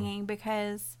singing,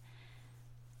 because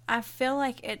I feel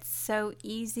like it's so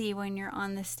easy when you're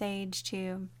on the stage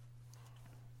to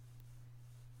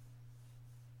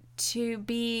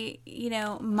be,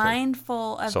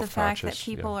 mindful of the fact that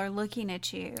people are looking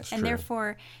at you. That's and true.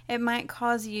 Therefore, it might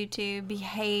cause you to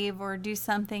behave or do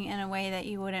something in a way that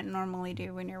you wouldn't normally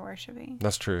do when you're worshiping.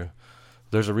 That's true.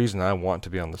 There's a reason I want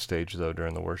to be on the stage, though,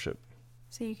 during the worship.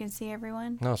 So you can see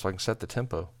everyone? No, so I can set the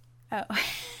tempo. Oh,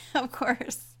 of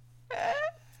course.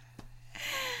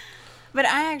 But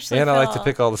I like to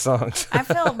pick all the songs. I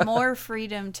feel more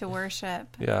freedom to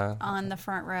worship Yeah. on the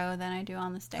front row than I do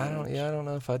on the stage. I don't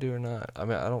know if I do or not. I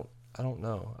mean, I don't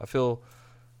know. I feel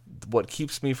what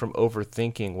keeps me from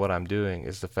overthinking what I'm doing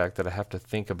is the fact that I have to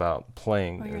think about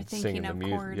playing and singing the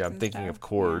music. Yeah, I'm thinking of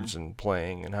chords and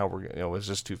playing and how we're, is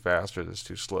this too fast or is this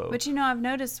too slow? But I've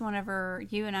noticed whenever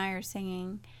you and I are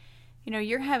singing,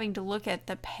 you're having to look at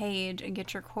the page and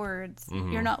get your chords.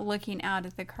 Mm-hmm. You're not looking out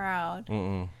at the crowd.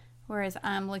 Mm-mm. Whereas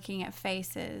I'm looking at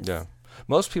faces. Yeah.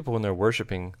 Most people, when they're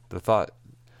worshiping, the thought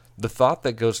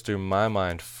that goes through my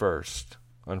mind first,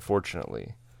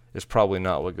 unfortunately, is probably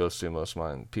not what goes through most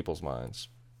people's minds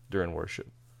during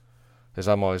worship. Because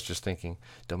I'm always just thinking,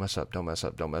 don't mess up, don't mess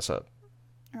up, don't mess up.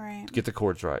 Right. Get the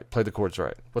chords right. Play the chords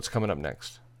right. What's coming up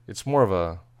next? It's more of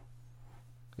a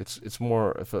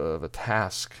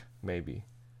task, maybe.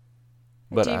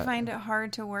 But do you find it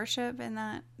hard to worship in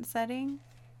that setting?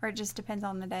 Or it just depends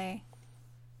on the day?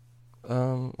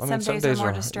 Some days are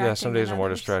more distracting. Yeah, some days are more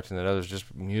distracting than others,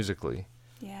 just musically.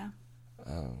 Yeah.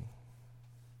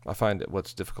 I find that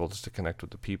what's difficult is to connect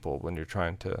with the people when you're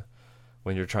trying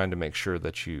to make sure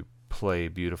that you play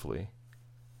beautifully,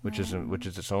 which is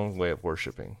its own way of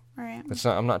worshiping. Right.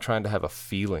 I'm not trying to have a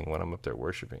feeling when I'm up there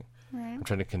worshiping. Right. I'm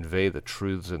trying to convey the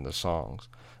truths in the songs.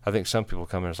 I think some people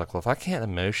come in and it's like, well, if I can't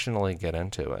emotionally get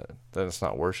into it, then it's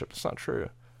not worship. It's not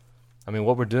true. I mean,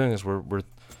 what we're doing is we're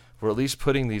at least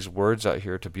putting these words out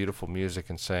here to beautiful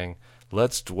music and saying,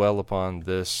 let's dwell upon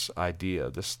this idea,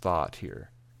 this thought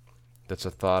here. That's a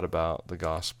thought about the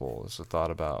gospel. It's a thought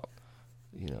about,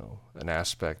 an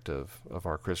aspect of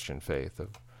our Christian faith,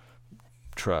 of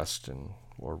trust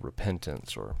or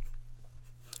repentance, or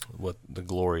what the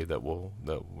glory that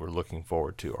we're looking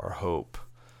forward to, our hope,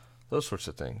 those sorts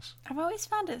of things. I've always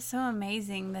found it so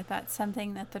amazing that that's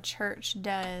something that the church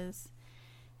does,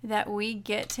 that we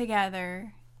get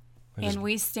together And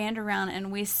we stand around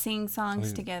and we sing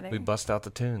songs together. We bust out the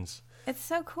tunes. It's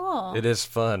so cool. It is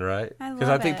fun, right? Because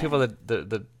I think people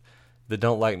that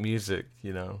don't like music,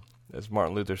 as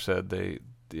Martin Luther said,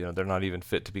 they're not even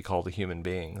fit to be called a human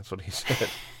being. That's what he said.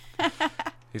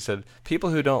 He said people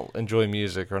who don't enjoy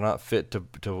music are not fit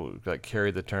to like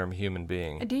carry the term human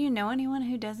being. Do you know anyone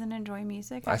who doesn't enjoy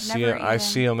music? I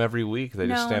see them every week. They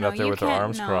just stand out there with their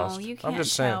arms crossed. You can't I'm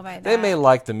just tell saying by that. they may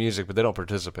like the music, but they don't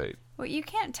participate. Well, you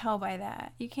can't tell by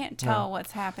that. You can't tell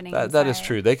what's happening. That is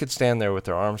true. They could stand there with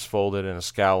their arms folded and a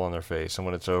scowl on their face, and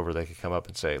when it's over, they could come up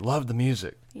and say, "Love the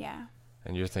music." Yeah.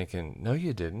 And you're thinking, "No,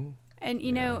 you didn't." And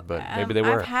but maybe they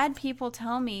were. I've had people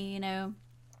tell me,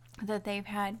 that they've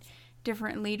had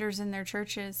different leaders in their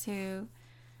churches who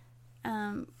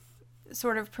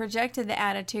sort of projected the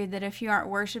attitude that if you aren't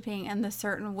worshiping in the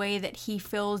certain way that he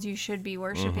feels you should be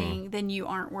worshiping, then you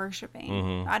aren't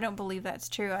worshiping. I don't believe that's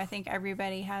true. I think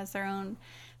everybody has their own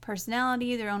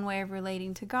personality, their own way of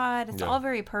relating to God. It's all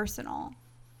very personal.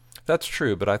 That's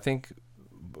true, but I think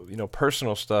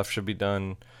personal stuff should be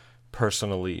done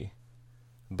personally.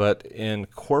 But in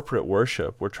corporate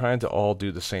worship, we're trying to all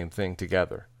do the same thing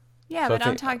together. Yeah, but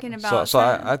I'm talking about...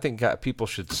 I think people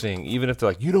should sing, even if they're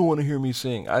like, you don't want to hear me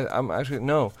sing. I'm actually,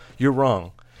 no, you're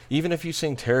wrong. Even if you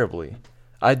sing terribly,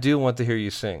 I do want to hear you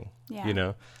sing.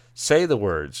 Yeah. Say the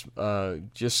words.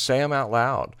 Just say them out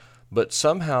loud. But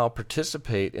somehow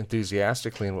participate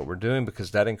enthusiastically in what we're doing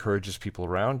because that encourages people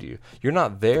around you. You're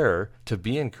not there to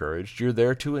be encouraged. You're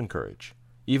there to encourage.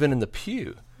 Even in the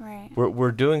pew. Right.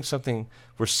 We're doing something.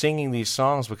 We're singing these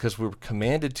songs because we're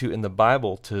commanded to in the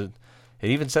Bible to... It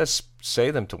even says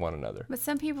say them to one another. But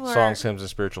some people are... Songs, hymns, and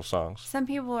spiritual songs. Some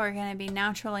people are going to be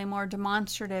naturally more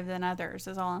demonstrative than others,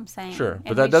 is all I'm saying. Sure,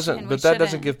 but that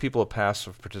doesn't give people a pass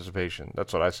of participation.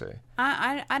 That's what I say.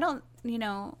 I don't,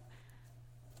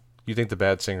 You think the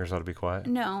bad singers ought to be quiet?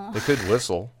 No. They could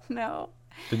whistle. No.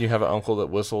 Didn't you have an uncle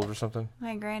that whistled or something?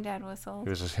 My granddad whistled.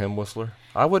 He was a hymn whistler?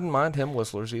 I wouldn't mind hymn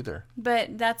whistlers either.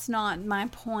 But that's not my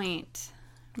point.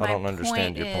 I don't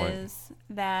understand your point. My point is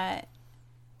that...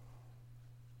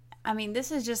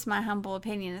 this is just my humble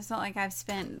opinion. It's not like I've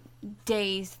spent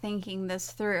days thinking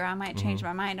this through. I might change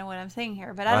my mind on what I'm saying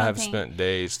here, but I have spent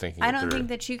days thinking. I don't think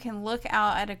that you can look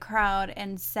out at a crowd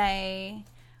and say,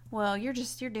 "Well, you're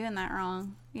doing that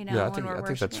wrong." Yeah, I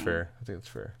think that's fair. I think that's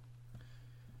fair.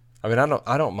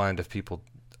 I don't mind if people.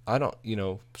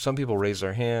 Some people raise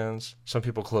their hands. Some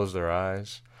people close their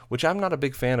eyes, which I'm not a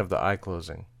big fan of the eye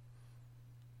closing.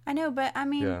 I know, but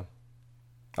Yeah.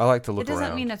 I like to look around. It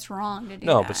doesn't mean it's wrong to do that.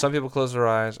 No, but some people close their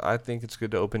eyes. I think it's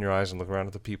good to open your eyes and look around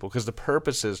at the people because the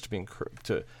purpose is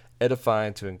to edify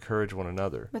and to encourage one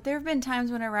another. But there have been times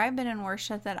whenever I've been in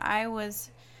worship that I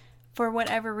was, for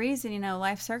whatever reason,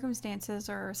 life circumstances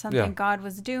or something God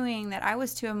was doing, that I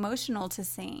was too emotional to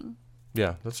sing.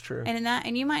 Yeah, that's true.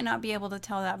 And you might not be able to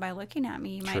tell that by looking at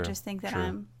me. You might just think that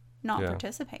I'm not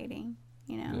participating.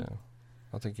 Yeah,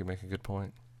 I think you make a good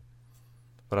point.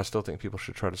 But I still think people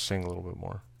should try to sing a little bit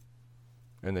more.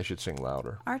 And they should sing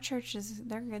louder. Our churches,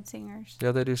 they're good singers.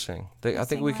 Yeah, they do sing. I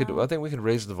think we could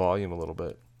raise the volume a little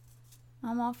bit.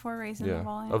 I'm all for raising the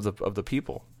volume. Of the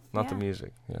people, not the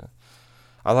music. Yeah.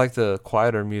 I like the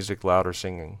quieter music, louder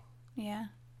singing. Yeah.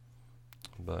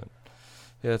 But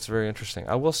yeah, it's very interesting.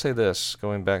 I will say this,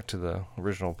 going back to the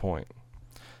original point.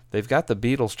 They've got the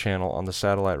Beatles channel on the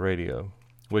satellite radio,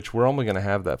 which we're only going to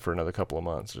have that for another couple of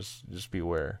months. Just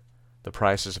beware. The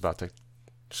price is about to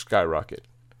skyrocket.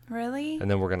 Really? And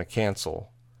then we're going to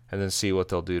cancel and then see what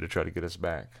they'll do to try to get us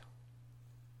back.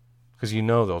 Because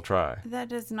they'll try. That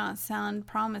does not sound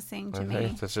promising to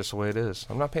me. That's just the way it is.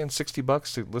 I'm not paying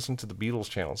 $60 to listen to the Beatles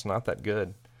channel. It's not that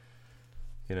good.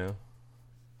 And,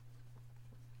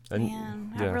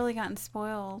 Man, I've really gotten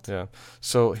spoiled. Yeah.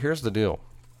 So here's the deal.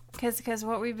 Because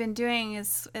what we've been doing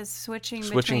is switching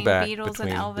between back Beatles and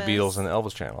Elvis. The Beatles and the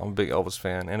Elvis channel. I'm a big Elvis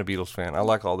fan and a Beatles fan. I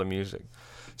like all the music.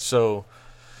 So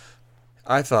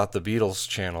I thought the Beatles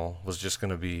channel was just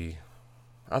going to be...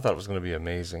 I thought it was going to be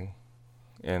amazing.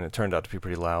 And it turned out to be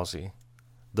pretty lousy.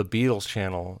 The Beatles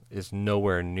channel is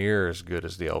nowhere near as good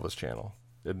as the Elvis channel.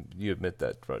 You admit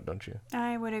that, right, don't you?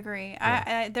 I would agree.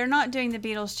 Yeah. They're not doing the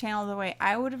Beatles channel the way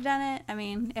I would have done it.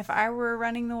 If I were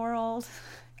running the world...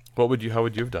 How would you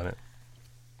have done it?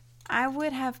 I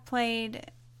would have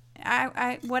played...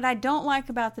 what I don't like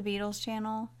about the Beatles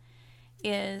channel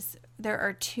is there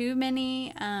are too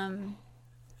many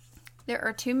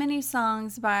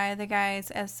songs by the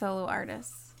guys as solo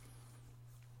artists.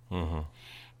 Mm-hmm.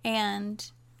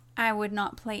 And I would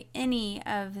not play any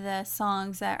of the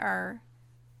songs that are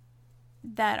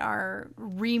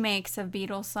remakes of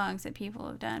Beatles songs that people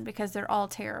have done because they're all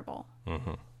terrible.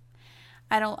 Mm-hmm.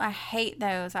 I hate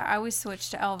those. I always switch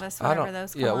to Elvis whenever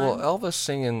those come Yeah, well, on. Elvis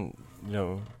singing,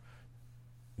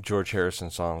 George Harrison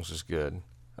songs is good.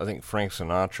 I think Frank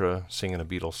Sinatra singing a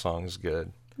Beatles song is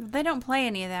good. They don't play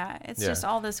any of that. It's just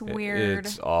all this weird.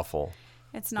 It's awful.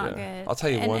 It's not good. I'll tell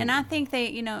you one. And I think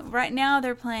they, right now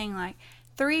they're playing like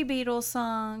 3 Beatles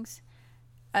songs,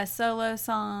 a solo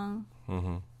song,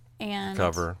 and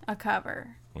a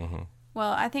cover. Mm-hmm.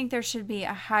 Well, I think there should be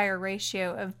a higher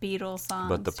ratio of Beatles songs.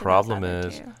 But the problem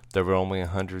is there were only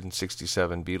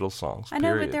 167 Beatles songs. I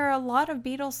know, but there are a lot of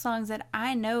Beatles songs that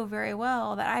I know very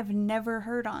well that I've never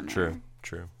heard on there.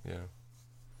 True, yeah.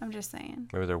 I'm just saying.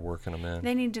 Maybe they're working them in.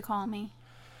 They need to call me.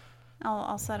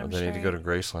 I'll set them straight. They need to go to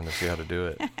Graceland to see how to do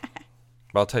it.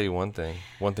 But I'll tell you one thing.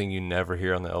 One thing you never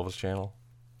hear on the Elvis channel,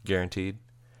 guaranteed,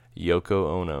 Yoko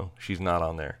Ono. She's not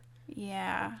on there.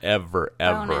 Yeah. Ever.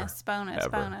 Bonus.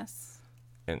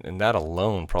 And that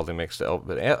alone probably makes the Elvis.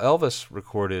 But Elvis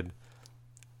recorded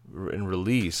and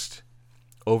released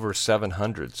over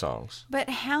 700 songs. But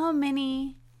how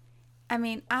many? I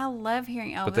mean, I love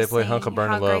hearing Elvis. But they play "Hunk of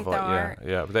Burning Love."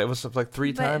 Yeah. But that was like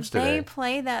 3 times today. They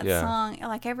play that song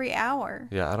like every hour.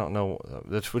 Yeah, I don't know,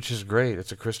 which is great.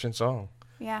 It's a Christian song.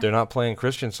 Yeah. They're not playing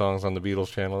Christian songs on the Beatles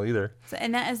channel either.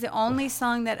 And that is the only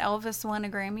song that Elvis won a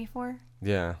Grammy for?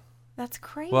 Yeah. That's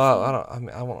crazy. Well, I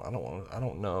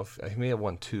don't know if he may have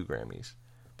won 2 Grammys,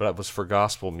 but it was for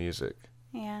gospel music.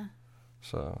 Yeah.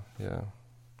 So, yeah.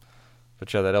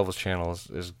 But yeah, that Elvis channel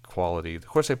is quality. Of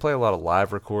course, they play a lot of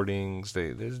live recordings.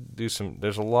 They do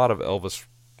there's a lot of Elvis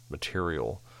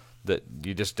material that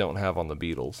you just don't have on the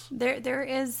Beatles. There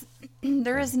is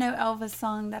no Elvis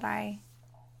song that I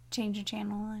change a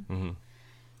channel on. Mm-hmm.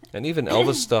 And even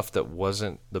Elvis stuff that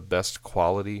wasn't the best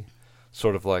quality,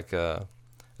 sort of like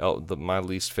my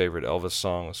least favorite Elvis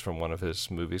song was from one of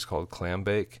his movies called Clam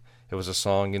Bake. It was a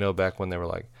song, back when they were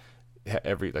like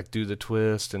Do the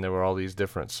Twist, and there were all these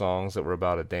different songs that were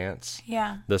about a dance.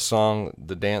 Yeah. The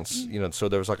dance, so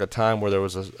there was like a time where there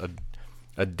was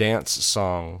a dance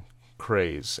song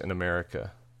craze in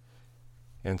America.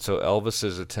 And so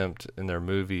Elvis's attempt in their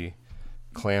movie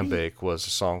Clam Bake was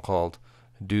a song called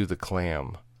Do the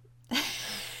Clam.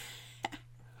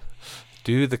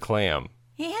 Do the Clam.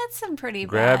 He had some pretty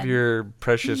Grab your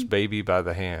precious baby by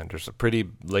the hand, or some pretty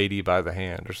lady by the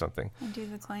hand, or something. And do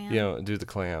the clam. Do the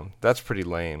clam. That's pretty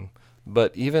lame.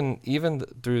 But even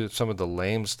through some of the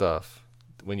lame stuff,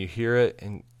 when you hear it,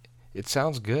 and it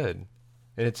sounds good,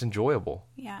 and it's enjoyable.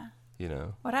 Yeah.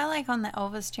 What I like on the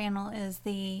Elvis channel is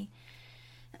the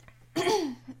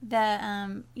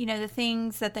the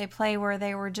things that they play where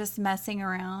they were just messing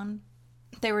around.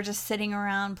 They were just sitting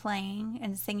around playing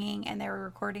and singing, and they were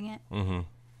recording it. Mm-hmm.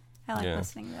 I like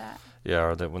listening to that. Yeah,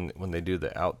 or that when they do the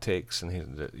outtakes,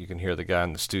 and you can hear the guy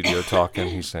in the studio talking.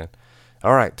 He's saying,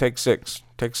 "All right, take 6,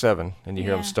 take 7," and you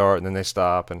hear them start, and then they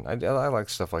stop, and I like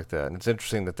stuff like that. And it's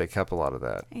interesting that they kept a lot of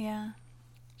that. Yeah.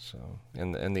 So,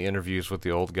 and the interviews with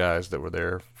the old guys that were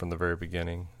there from the very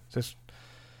beginning, it's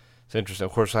interesting.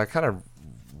 Of course, I kind of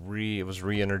was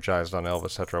re-energized on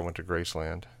Elvis after I went to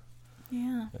Graceland.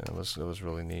 Yeah. And it was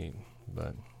really neat.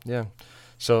 But yeah.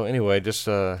 So anyway, just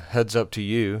heads up to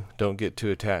you. Don't get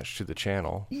too attached to the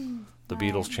channel, the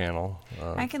Beatles channel.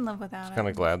 I can live without it.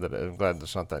 I'm glad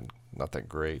it's not that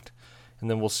great. And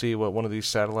then we'll see what one of these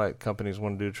satellite companies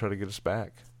want to do to try to get us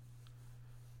back.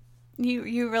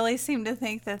 You really seem to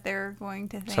think that they're going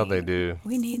to think. That's how they do.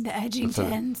 We need the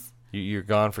Edgingtons. You're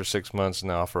gone for 6 months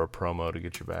now for a promo to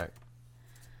get you back.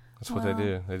 That's what they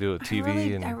do. They do it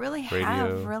TV and radio. I really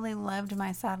have really loved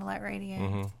my satellite radio.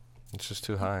 Mm-hmm. It's just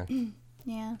too high.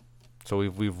 Yeah. So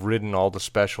we've ridden all the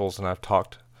specials, and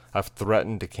I've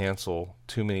threatened to cancel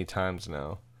too many times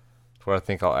now, where I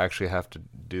think I'll actually have to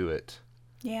do it.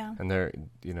 Yeah. And they're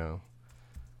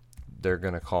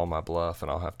gonna call my bluff,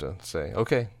 and I'll have to say,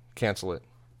 okay, cancel it.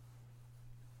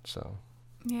 So.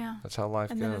 Yeah. That's how life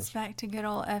goes. And then it's back to good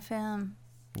old FM.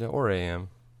 Yeah, or AM.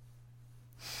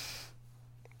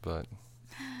 But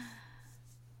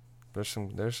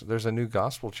there's a new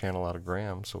gospel channel out of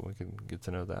Graham, so we can get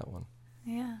to know that one.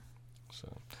 Yeah.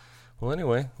 So, well,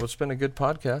 anyway, it's been a good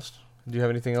podcast. Do you have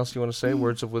anything else you want to say?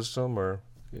 Words of wisdom, or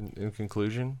in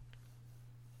conclusion?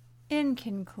 In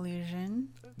conclusion,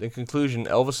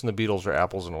 Elvis and the Beatles are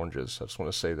apples and oranges. I just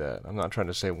want to say that. I'm not trying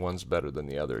to say one's better than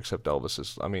the other, except Elvis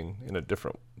is, in a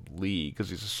different league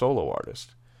because he's a solo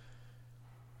artist.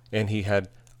 And he had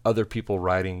other people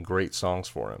writing great songs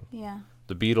for him. Yeah.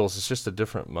 The Beatles is just a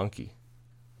different monkey,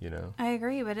 I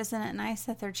agree, but isn't it nice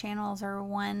that their channels are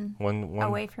one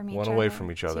away from each other? One away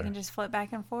from each other. So you can just flip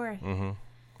back and forth. Mm-hmm.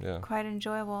 Yeah. Quite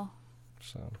enjoyable.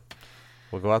 So,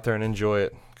 Well, go out there and enjoy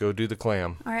it. Go do the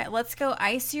clam. All right, let's go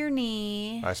ice your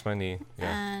knee. Ice my knee.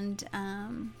 Yeah. And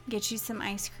get you some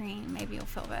ice cream. Maybe you'll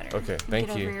feel better. Okay, thank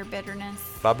Get you. over your bitterness.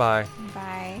 Bye-bye.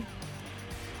 Bye.